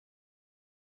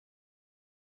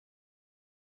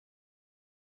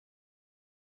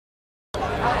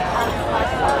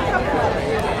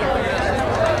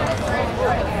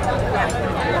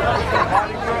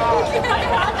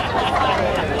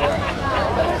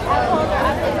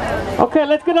Okay,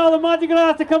 let's get all the Mardi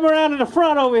Gras to come around in the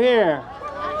front over here.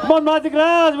 Come on, Mardi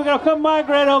Gras, we're going to come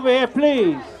migrate over here,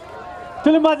 please.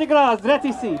 Tous les Mardi Gras, direct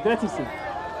ici, direct ici.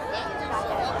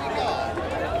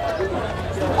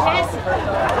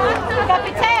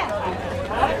 Capitaine!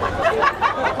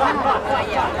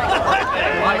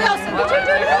 Wilson, what you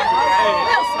doing?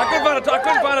 I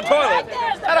couldn't find a toilet.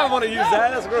 I don't want to use that.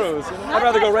 That's gross. I'd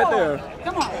rather go right there.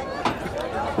 Come on.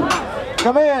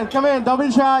 Come in. Don't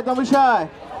be shy. Don't be shy.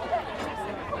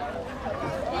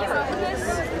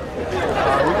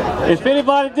 If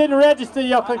anybody didn't register,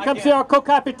 y'all can come see our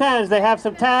co-capitains. They have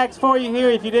some tags for you here.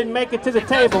 If you didn't make it to the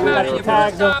table, we got some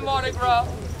tags up. Mardi Gras.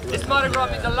 This Mardi Gras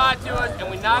means a lot to us, and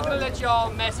we're not going to let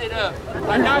y'all mess it up.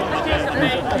 By not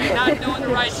participating, you're not doing the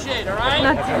right shit, all right?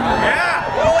 Yeah!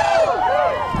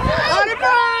 Mardi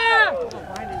Gras!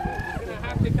 We're going to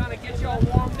have to kind of get y'all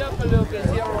warmed up a little bit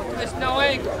here on Twist No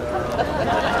Ankle.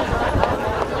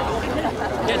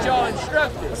 Get y'all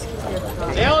instructed.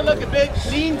 They all look a bit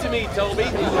lean to me, Toby.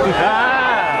 Look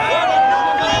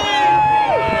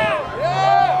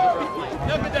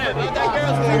at them. That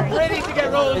girl's too pretty to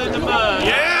get rolled in the mud.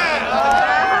 Yeah!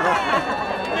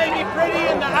 You may be pretty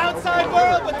in the outside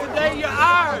world, but today you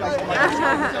are.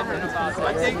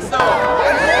 I think so.